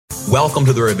Welcome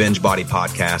to the Revenge Body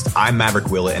Podcast. I'm Maverick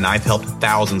Willett, and I've helped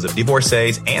thousands of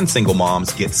divorcees and single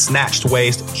moms get snatched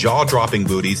waist, jaw-dropping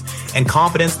booties, and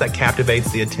confidence that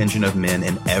captivates the attention of men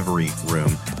in every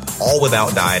room, all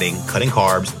without dieting, cutting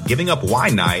carbs, giving up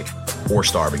wine night, or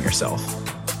starving yourself.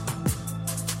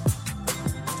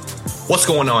 What's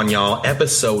going on, y'all?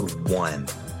 Episode 1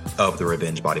 of the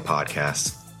Revenge Body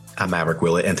Podcast. I'm Maverick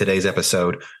Willett, and today's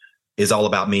episode is all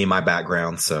about me and my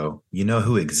background, so you know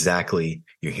who exactly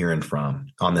you're hearing from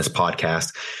on this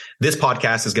podcast. This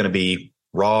podcast is going to be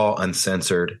raw,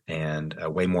 uncensored, and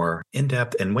way more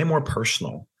in-depth and way more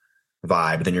personal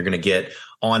vibe than you're going to get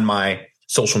on my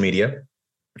social media.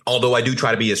 Although I do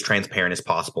try to be as transparent as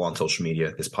possible on social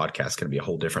media, this podcast is going to be a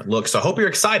whole different look. So I hope you're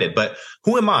excited. But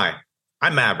who am I?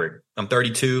 I'm Maverick. I'm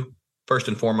 32. First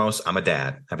and foremost, I'm a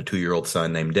dad. I have a 2-year-old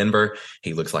son named Denver.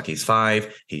 He looks like he's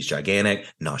 5. He's gigantic.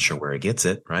 Not sure where he gets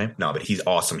it, right? No, but he's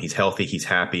awesome. He's healthy. He's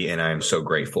happy. And I'm so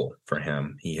grateful for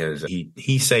him.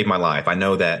 He saved my life. I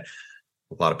know that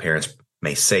a lot of parents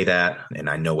may say that, and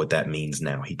I know what that means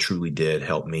now. He truly did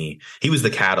help me. He was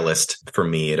the catalyst for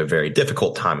me at a very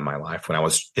difficult time in my life when I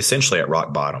was essentially at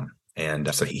rock bottom.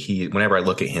 And so he whenever I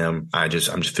look at him, I'm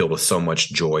just filled with so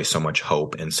much joy, so much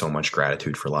hope, and so much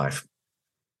gratitude for life.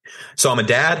 So I'm a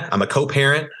dad, I'm a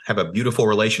co-parent, have a beautiful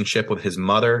relationship with his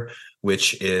mother,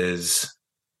 which is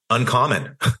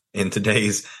uncommon in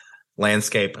today's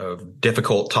landscape of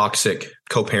difficult, toxic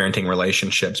co-parenting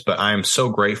relationships. But I'm so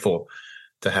grateful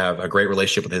to have a great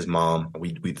relationship with his mom.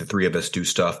 We the three of us do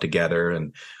stuff together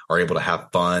and are able to have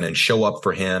fun and show up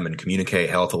for him and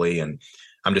communicate healthily. And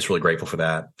I'm just really grateful for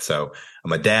that. So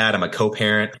I'm a dad, I'm a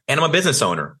co-parent, and I'm a business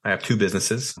owner. I have 2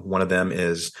 businesses. One of them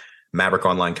is Maverick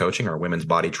Online Coaching, our women's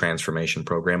body transformation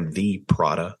program, the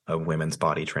Prada of women's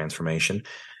body transformation.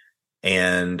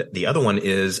 And the other one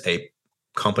is a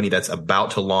company that's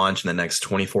about to launch in the next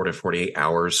 24 to 48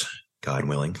 hours, God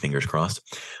willing, fingers crossed,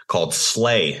 called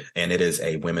Slay. And it is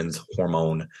a women's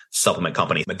hormone supplement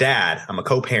company. I'm a dad, I'm a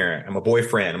co-parent, I'm a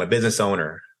boyfriend, I'm a business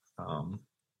owner.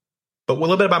 But a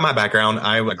little bit about my background.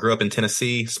 I grew up in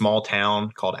Tennessee, small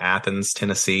town called Athens,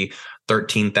 Tennessee,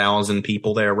 13,000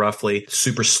 people there roughly.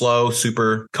 Super slow,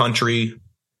 super country,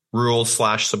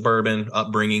 rural/suburban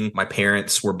upbringing. My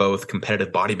parents were both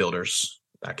competitive bodybuilders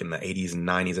back in the 80s and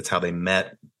 90s. That's how they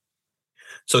met.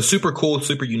 So super cool,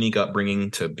 super unique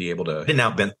upbringing to be able to,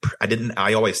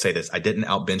 I always say this, I didn't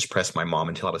out bench press my mom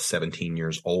until I was 17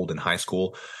 years old in high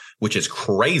school, which is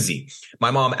crazy.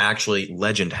 My mom actually,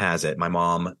 legend has it, my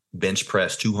mom bench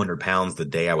pressed 200 pounds the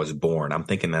day I was born. I'm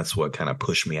thinking that's what kind of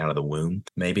pushed me out of the womb,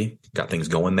 maybe. Got things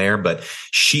going there. But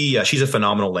she's a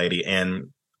phenomenal lady.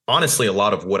 And honestly, a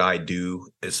lot of what I do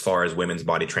as far as women's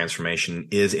body transformation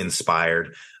is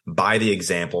inspired by the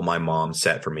example my mom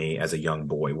set for me as a young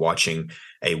boy, watching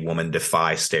a woman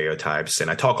defy stereotypes.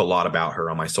 And I talk a lot about her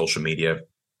on my social media.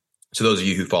 So those of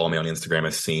you who follow me on Instagram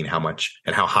have seen how much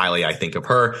and how highly I think of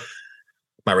her.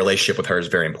 My relationship with her is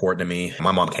very important to me.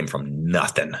 My mom came from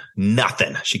nothing.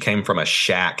 She came from a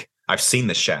shack. I've seen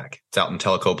the shack. It's out in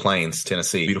Tellico Plains,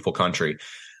 Tennessee, beautiful country.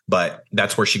 But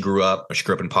that's where she grew up. She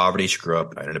grew up in poverty. She grew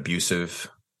up in an abusive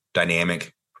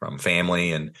dynamic from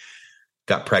family and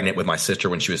got pregnant with my sister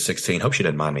when she was 16. Hope she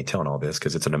didn't mind me telling all this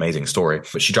because it's an amazing story.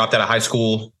 But she dropped out of high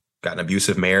school, got an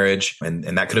abusive marriage, and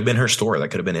that could have been her story. That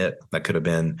could have been it. That could have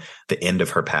been the end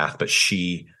of her path. But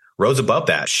she rose above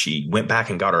that. She went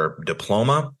back and got her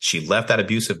diploma. She left that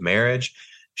abusive marriage.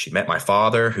 She met my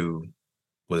father, who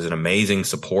was an amazing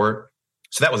support.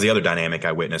 So that was the other dynamic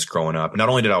I witnessed growing up. Not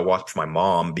only did I watch my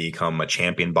mom become a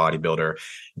champion bodybuilder,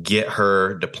 get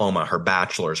her diploma, her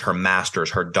bachelor's, her master's,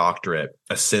 her doctorate,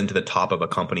 ascend to the top of a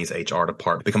company's HR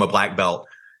department, become a black belt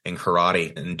in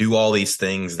karate, and do all these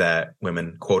things that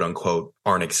women, quote unquote,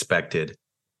 aren't expected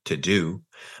to do.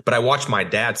 But I watched my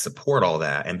dad support all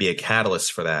that and be a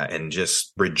catalyst for that and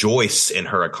just rejoice in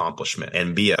her accomplishment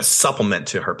and be a supplement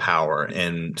to her power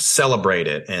and celebrate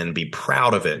it and be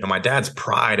proud of it. And my dad's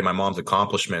pride in my mom's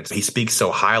accomplishments, he speaks so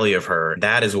highly of her.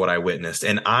 That is what I witnessed.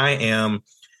 And I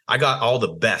got all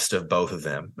the best of both of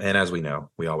them. And as we know,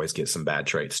 we always get some bad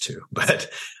traits too. But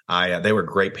they were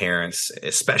great parents,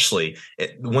 especially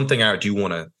one thing I do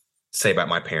want to say about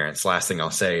my parents, last thing I'll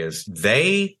say is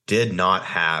they did not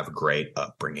have great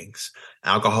upbringings.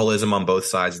 Alcoholism on both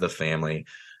sides of the family,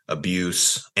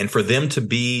 abuse. And for them to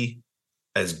be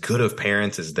as good of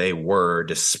parents as they were,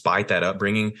 despite that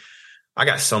upbringing, I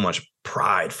got so much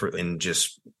pride and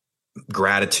just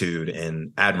gratitude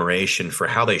and admiration for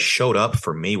how they showed up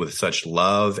for me with such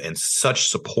love and such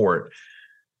support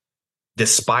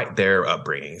despite their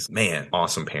upbringings. Man,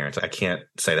 awesome parents. I can't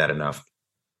say that enough.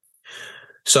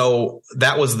 So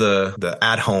that was the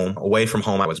at home. Away from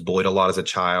home, I was bullied a lot as a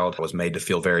child. I was made to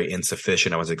feel very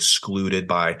insufficient. I was excluded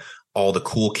by all the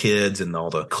cool kids and all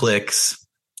the cliques.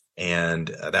 And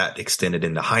that extended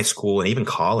into high school and even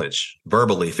college,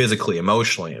 verbally, physically,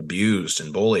 emotionally abused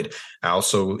and bullied. I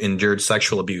also endured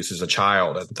sexual abuse as a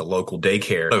child at the local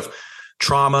daycare. Of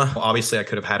trauma, obviously, I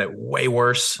could have had it way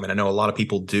worse. I mean, I know a lot of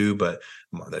people do, but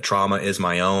the trauma is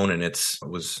my own, and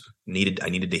I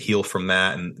needed to heal from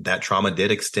that. And that trauma did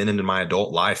extend into my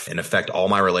adult life and affect all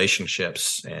my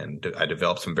relationships. And I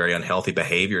developed some very unhealthy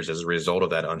behaviors as a result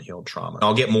of that unhealed trauma.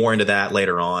 I'll get more into that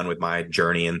later on with my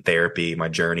journey in therapy, my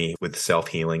journey with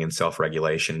self-healing and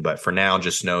self-regulation. But for now,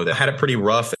 just know that I had it pretty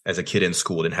rough as a kid in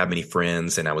school, didn't have many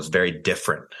friends, and I was very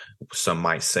different. Some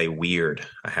might say weird.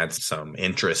 I had some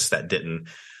interests that didn't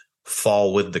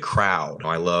fall with the crowd.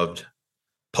 I loved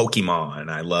Pokemon,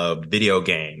 and I loved video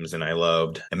games, and I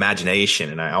loved imagination.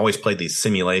 And I always played these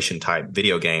simulation type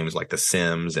video games like The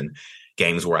Sims and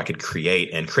games where I could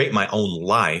create my own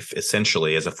life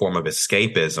essentially as a form of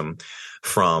escapism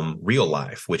from real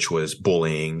life, which was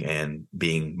bullying and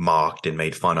being mocked and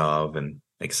made fun of and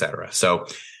etc. So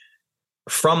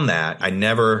from that,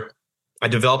 I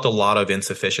developed a lot of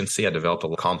insufficiency. I developed a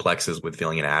lot of complexes with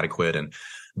feeling inadequate and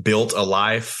built a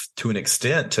life to an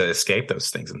extent to escape those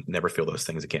things and never feel those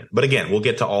things again. But again, we'll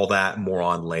get to all that more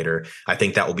on later. I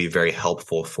think that will be very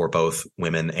helpful for both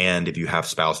women and if you have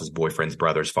spouses, boyfriends,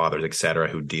 brothers, fathers, etc.,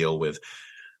 who deal with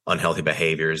unhealthy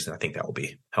behaviors. I think that will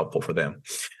be helpful for them.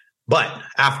 But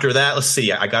after that, let's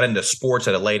see, I got into sports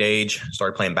at a late age,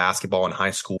 started playing basketball in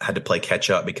high school, had to play catch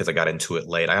up because I got into it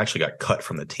late. I actually got cut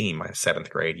from the team my 7th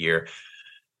grade year.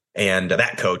 And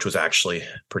that coach was actually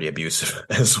pretty abusive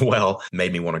as well.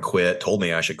 Made me want to quit, told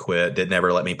me I should quit, didn't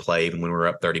ever let me play even when we were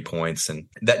up 30 points. And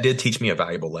that did teach me a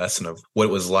valuable lesson of what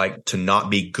it was like to not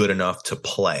be good enough to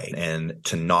play and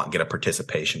to not get a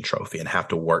participation trophy and have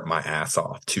to work my ass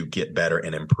off to get better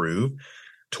and improve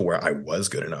to where I was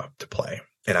good enough to play.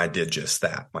 And I did just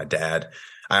that. My dad,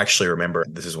 I actually remember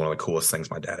this is one of the coolest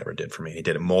things my dad ever did for me. He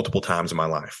did it multiple times in my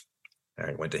life.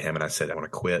 I went to him and I said, I want to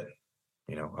quit.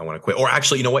 I want to quit. Or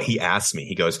actually, you know what? He asked me,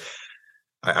 he goes,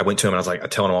 I went to him and I was like, I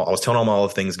was telling him all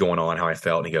the things going on, how I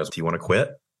felt. And he goes, do you want to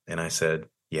quit? And I said,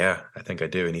 yeah, I think I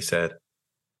do. And he said,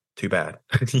 too bad.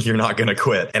 You're not going to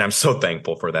quit. And I'm so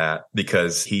thankful for that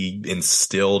because he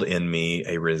instilled in me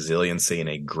a resiliency and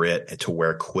a grit to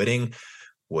where quitting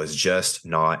was just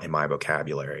not in my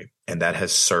vocabulary. And that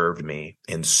has served me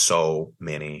in so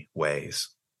many ways.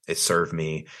 It served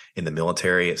me in the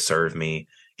military. It served me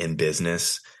in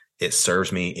business. It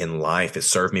serves me in life. It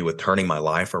served me with turning my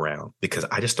life around because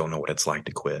I just don't know what it's like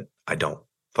to quit. I don't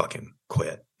fucking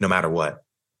quit no matter what.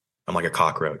 I'm like a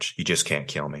cockroach. You just can't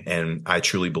kill me. And I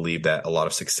truly believe that a lot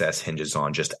of success hinges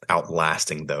on just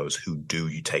outlasting those who do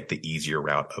you take the easier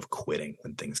route of quitting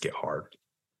when things get hard.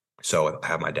 So I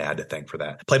have my dad to thank for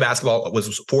that. Play basketball. I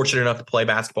was fortunate enough to play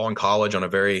basketball in college on a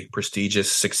very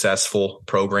prestigious, successful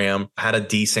program. I had a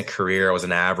decent career. I was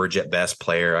an average at best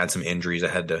player. I had some injuries I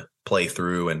had to play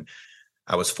through. And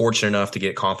I was fortunate enough to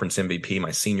get conference MVP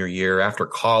my senior year. After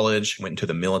college, went into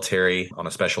the military on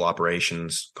a special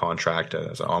operations contract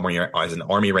as an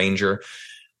Army Ranger.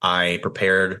 I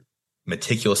prepared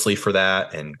meticulously for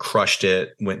that and crushed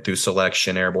it, went through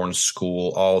selection, airborne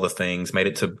school, all the things, made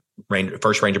it to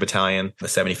 1st Ranger Battalion, the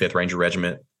 75th Ranger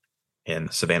Regiment in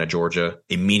Savannah, Georgia,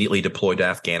 immediately deployed to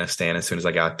Afghanistan as soon as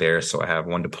I got there. So I have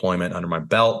one deployment under my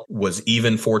belt, was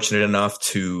even fortunate enough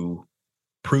to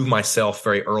prove myself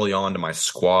very early on to my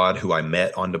squad who I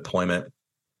met on deployment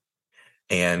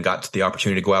and got the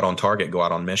opportunity to go out on target, go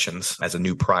out on missions as a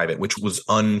new private, which was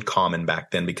uncommon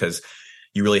back then because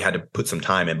you really had to put some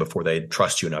time in before they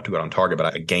trust you enough to go out on target.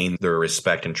 But I gained their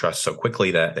respect and trust so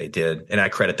quickly that they did. And I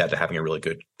credit that to having a really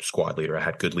good squad leader. I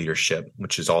had good leadership,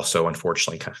 which is also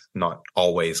unfortunately kind of not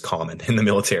always common in the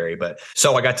military. But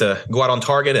so I got to go out on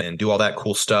target and do all that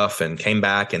cool stuff and came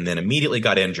back and then immediately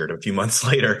got injured a few months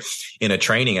later in a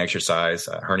training exercise,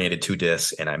 herniated 2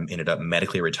 discs. And I ended up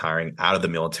medically retiring out of the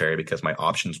military because my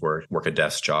options were work a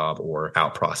desk job or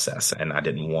out process. And I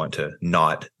didn't want to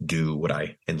not do what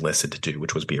I enlisted to do,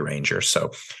 which was be a ranger.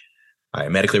 So I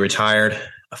medically retired.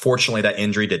 Fortunately, that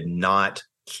injury did not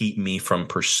keep me from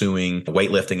pursuing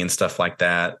weightlifting and stuff like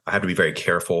that. I have to be very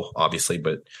careful, obviously,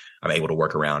 but I'm able to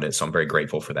work around it. So I'm very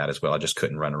grateful for that as well. I just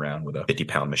couldn't run around with a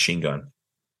 50-pound machine gun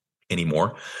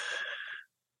anymore.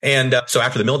 And so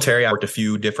after the military, I worked a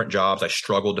few different jobs. I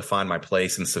struggled to find my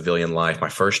place in civilian life. My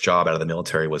first job out of the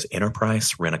military was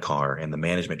Enterprise Rent-A-Car in the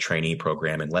management trainee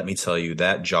program. And let me tell you,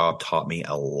 that job taught me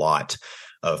a lot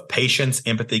of patience,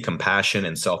 empathy, compassion,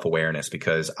 and self-awareness,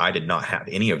 because I did not have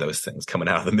any of those things coming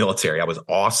out of the military. I was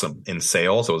awesome in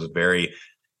sales. I was very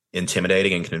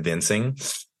intimidating and convincing,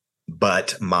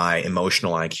 but my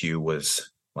emotional IQ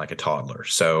was like a toddler.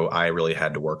 So I really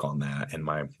had to work on that. And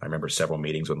I remember several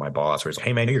meetings with my boss where he's like,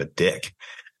 "Hey man, you're a dick."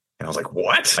 And I was like,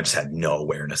 "What?" I just had no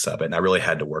awareness of it. And I really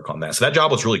had to work on that. So that job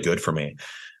was really good for me.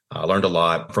 I learned a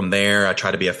lot. From there, I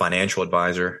tried to be a financial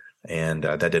advisor, and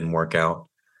that didn't work out.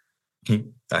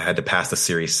 I had to pass the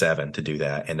Series 7 to do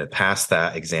that. And to pass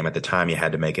that exam at the time, you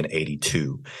had to make an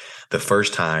 82. The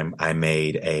first time I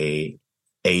made a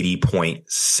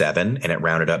 80.7 and it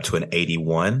rounded up to an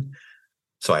 81.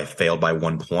 So I failed by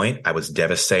 1 point. I was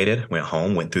devastated, went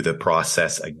home, went through the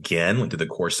process again, went through the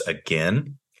course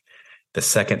again. The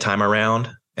second time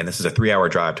around, and this is a 3-hour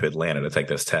drive to Atlanta to take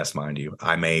this test, mind you,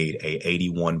 I made a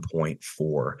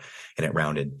 81.4 and it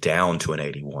rounded down to an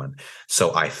 81.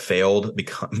 So I failed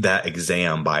that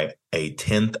exam by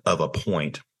 1/10 of a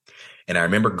point. And I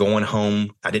remember going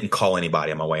home. I didn't call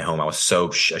anybody on my way home. I was so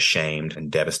ashamed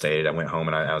and devastated. I went home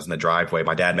and I was in the driveway.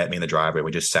 My dad met me in the driveway.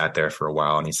 We just sat there for a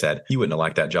while and he said, "You wouldn't have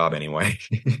liked that job anyway."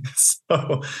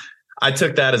 So I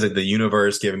took that as the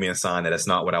universe giving me a sign that it's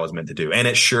not what I was meant to do. And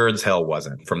it sure as hell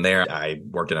wasn't. From there, I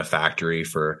worked in a factory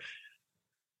for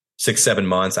 6-7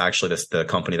 months. Actually, that's the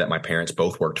company that my parents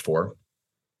both worked for.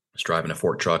 I was driving a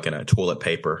fork truck in a toilet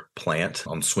paper plant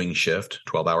on swing shift,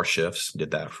 12-hour shifts.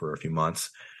 Did that for a few months.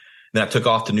 Then I took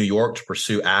off to New York to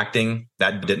pursue acting.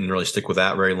 That didn't really stick with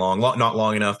that very long, not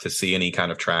long enough to see any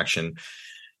kind of traction.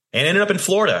 And ended up in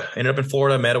Florida.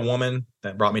 Met a woman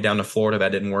that brought me down to Florida.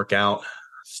 That didn't work out.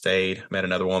 Stayed, met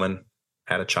another woman,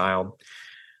 had a child.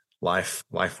 Life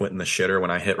went in the shitter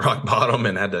when I hit rock bottom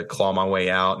and had to claw my way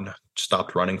out and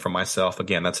stopped running from myself.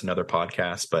 Again, that's another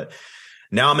podcast. But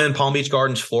now I'm in Palm Beach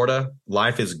Gardens, Florida.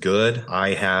 Life is good.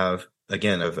 I have,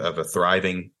 again, of a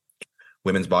thriving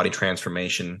women's body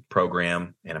transformation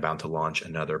program and about to launch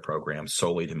another program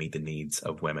solely to meet the needs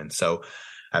of women. So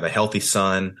I have a healthy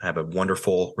son. I have a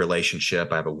wonderful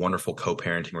relationship. I have a wonderful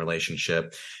co-parenting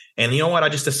relationship. And you know what? I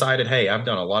just decided, hey, I've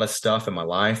done a lot of stuff in my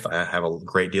life. I have a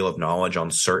great deal of knowledge on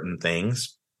certain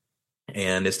things.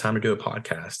 And it's time to do a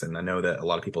podcast. And I know that a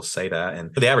lot of people say that.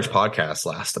 And the average podcast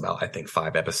lasts about, I think,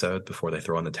 5 episodes before they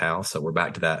throw in the towel. So we're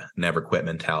back to that never quit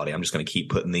mentality. I'm just going to keep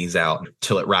putting these out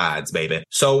till it rides, baby.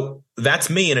 So that's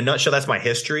me in a nutshell. That's my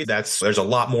history. There's a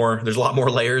lot more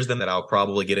layers than that I'll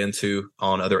probably get into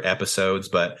on other episodes.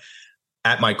 But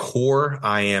at my core,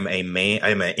 I am a man. I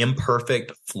am an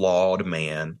imperfect, flawed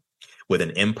man with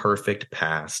an imperfect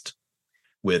past,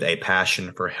 with a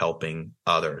passion for helping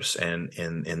others. And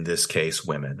in this case,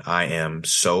 women. I am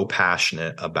so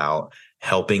passionate about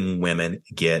helping women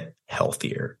get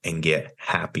healthier and get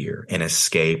happier and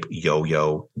escape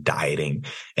yo-yo dieting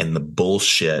and the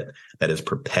bullshit that is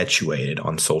perpetuated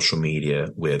on social media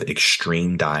with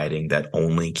extreme dieting that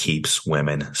only keeps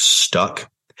women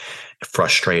stuck,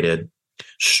 frustrated,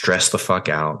 stressed the fuck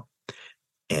out,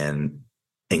 and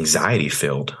anxiety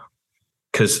filled.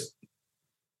 Because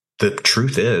the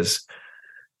truth is,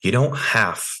 you don't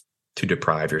have to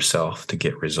deprive yourself to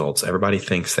get results. Everybody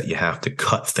thinks that you have to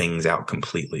cut things out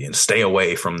completely and stay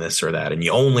away from this or that. And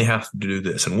you only have to do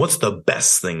this. And what's the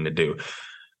best thing to do?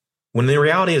 When the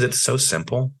reality is, it's so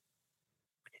simple.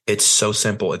 It's so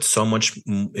simple. It's so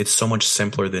much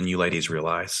simpler than you ladies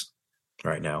realize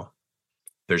right now.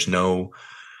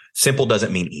 Simple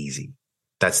doesn't mean easy.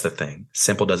 That's the thing.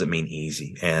 Simple doesn't mean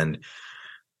easy. And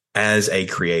as a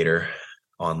creator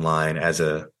online,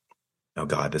 oh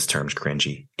God, this term's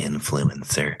cringy,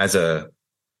 influencer, as a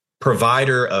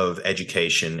provider of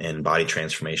education and body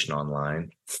transformation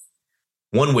online,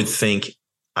 one would think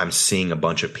I'm seeing a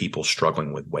bunch of people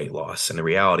struggling with weight loss. And the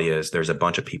reality is there's a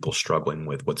bunch of people struggling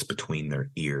with what's between their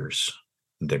ears,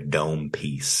 their dome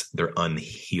piece, their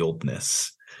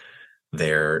unhealedness,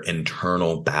 their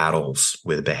internal battles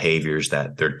with behaviors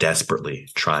that they're desperately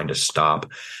trying to stop.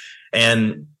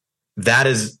 And that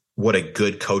is what a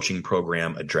good coaching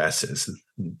program addresses.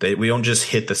 We don't just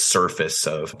hit the surface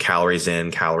of calories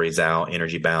in, calories out,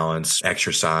 energy balance,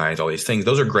 exercise, all these things.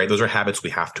 Those are great. Those are habits we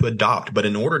have to adopt. But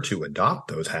in order to adopt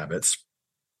those habits,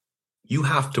 you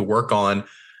have to work on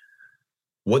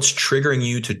what's triggering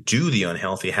you to do the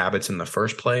unhealthy habits in the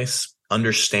first place,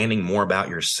 understanding more about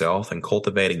yourself and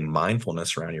cultivating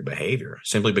mindfulness around your behavior,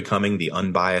 simply becoming the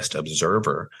unbiased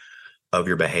observer of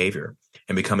your behavior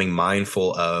and becoming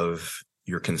mindful of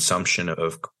your consumption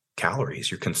of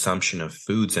calories, your consumption of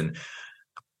foods. And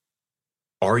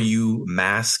are you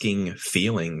masking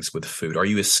feelings with food? Are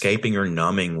you escaping or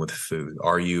numbing with food?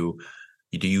 Are you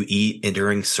Do you eat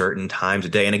during certain times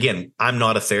of day? And again, I'm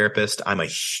not a therapist. I'm a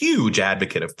huge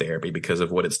advocate of therapy because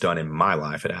of what it's done in my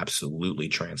life. It absolutely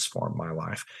transformed my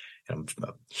life. And I'm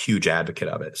a huge advocate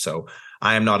of it. So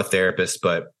I am not a therapist,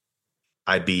 but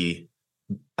I'd be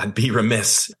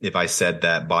remiss if I said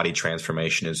that body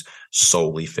transformation is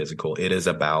solely physical. It is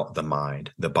about the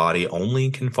mind. The body only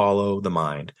can follow the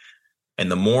mind.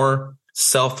 And the more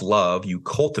self-love you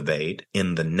cultivate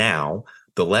in the now,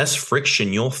 the less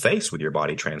friction you'll face with your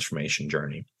body transformation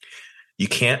journey. You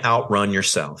can't outrun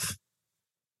yourself.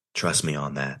 Trust me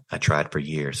on that. I tried for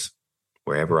years.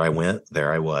 Wherever I went,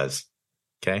 there I was.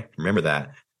 Okay? Remember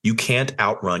that. You can't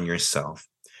outrun yourself.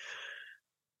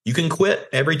 You can quit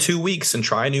every 2 weeks and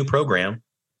try a new program,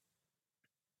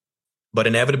 but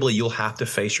inevitably you'll have to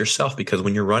face yourself, because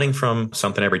when you're running from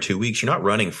something every 2 weeks, you're not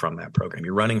running from that program.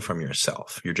 You're running from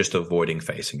yourself. You're just avoiding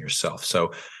facing yourself.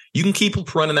 So you can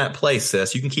keep running that play,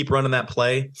 sis. You can keep running that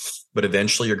play, but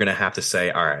eventually you're going to have to say,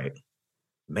 all right,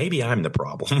 maybe I'm the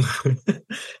problem.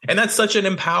 And that's such an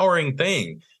empowering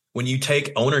thing when you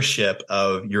take ownership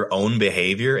of your own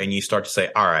behavior and you start to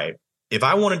say, all right, if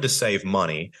I wanted to save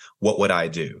money, what would I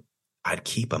do? I'd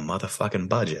keep a motherfucking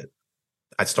budget.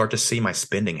 I'd start to see my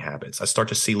spending habits. I start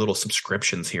to see little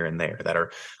subscriptions here and there that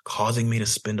are causing me to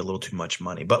spend a little too much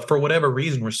money. But for whatever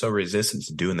reason, we're so resistant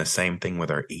to doing the same thing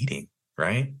with our eating,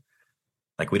 right?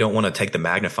 Like we don't want to take the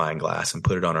magnifying glass and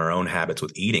put it on our own habits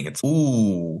with eating. It's,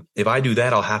 ooh, if I do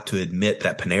that, I'll have to admit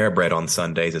that Panera bread on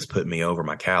Sundays is putting me over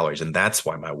my calories. And that's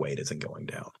why my weight isn't going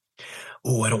down.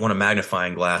 Oh, I don't want a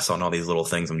magnifying glass on all these little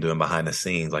things I'm doing behind the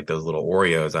scenes, like those little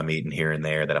Oreos I'm eating here and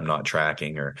there that I'm not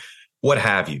tracking or what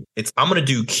have you. It's, I'm going to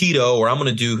do keto or I'm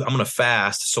going to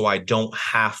fast so I don't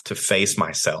have to face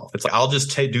myself. It's like, I'll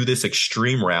just do this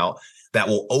extreme route that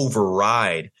will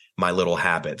override my little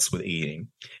habits with eating.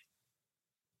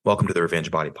 Welcome to the Revenge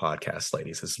Body Podcast,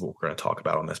 ladies. This is what we're going to talk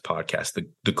about on this podcast.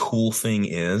 The cool thing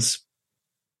is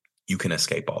you can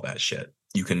escape all that shit.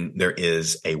 There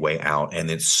is a way out,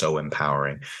 and it's so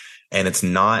empowering. And it's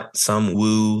not some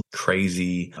woo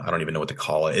crazy, I don't even know what to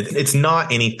call it. It's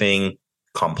not anything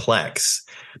complex.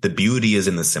 The beauty is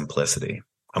in the simplicity.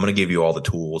 I'm going to give you all the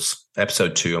tools.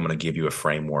 Episode 2, I'm going to give you a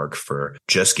framework for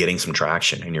just getting some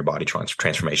traction in your body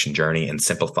transformation journey and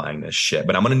simplifying this shit.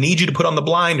 But I'm going to need you to put on the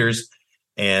blinders.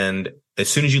 And as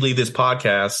soon as you leave this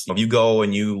podcast, if you go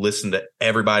and you listen to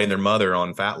everybody and their mother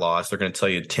on fat loss, they're going to tell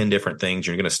you 10 different things.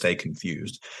 You're going to stay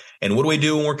confused. And what do we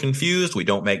do when we're confused? We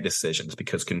don't make decisions,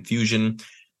 because confusion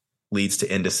leads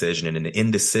to indecision, and an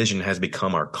indecision has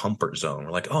become our comfort zone.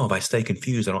 We're like, oh, if I stay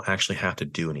confused, I don't actually have to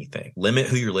do anything. Limit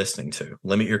who you're listening to.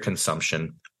 Limit your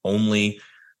consumption. Only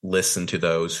listen to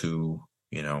those who,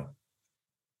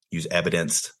 use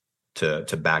evidence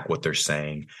to back what they're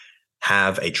saying.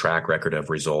 Have a track record of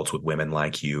results with women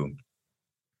like you,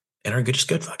 and are just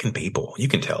good fucking people. You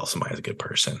can tell somebody's a good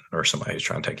person or somebody who's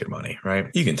trying to take your money, right?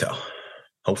 You can tell.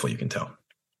 Hopefully you can tell.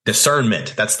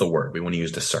 Discernment. That's the word. We want to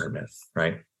use discernment,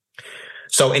 right?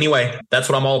 So anyway, that's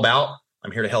what I'm all about.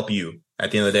 I'm here to help you. At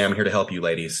the end of the day, I'm here to help you,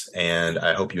 ladies. And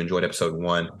I hope you enjoyed episode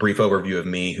 1. Brief overview of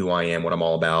me, who I am, what I'm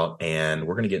all about. And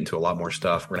we're going to get into a lot more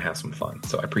stuff. We're going to have some fun.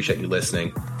 So I appreciate you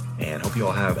listening, and hope you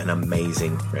all have an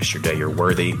amazing rest of your day. You're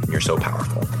worthy and you're so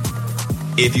powerful.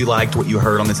 If you liked what you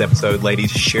heard on this episode, ladies,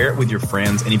 share it with your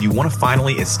friends. And if you want to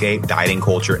finally escape dieting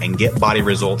culture and get body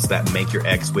results that make your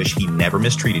ex wish he never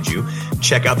mistreated you,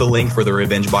 check out the link for the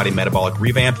Revenge Body Metabolic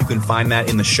Revamp. You can find that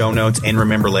in the show notes. And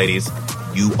remember, ladies,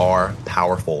 you are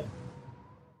powerful.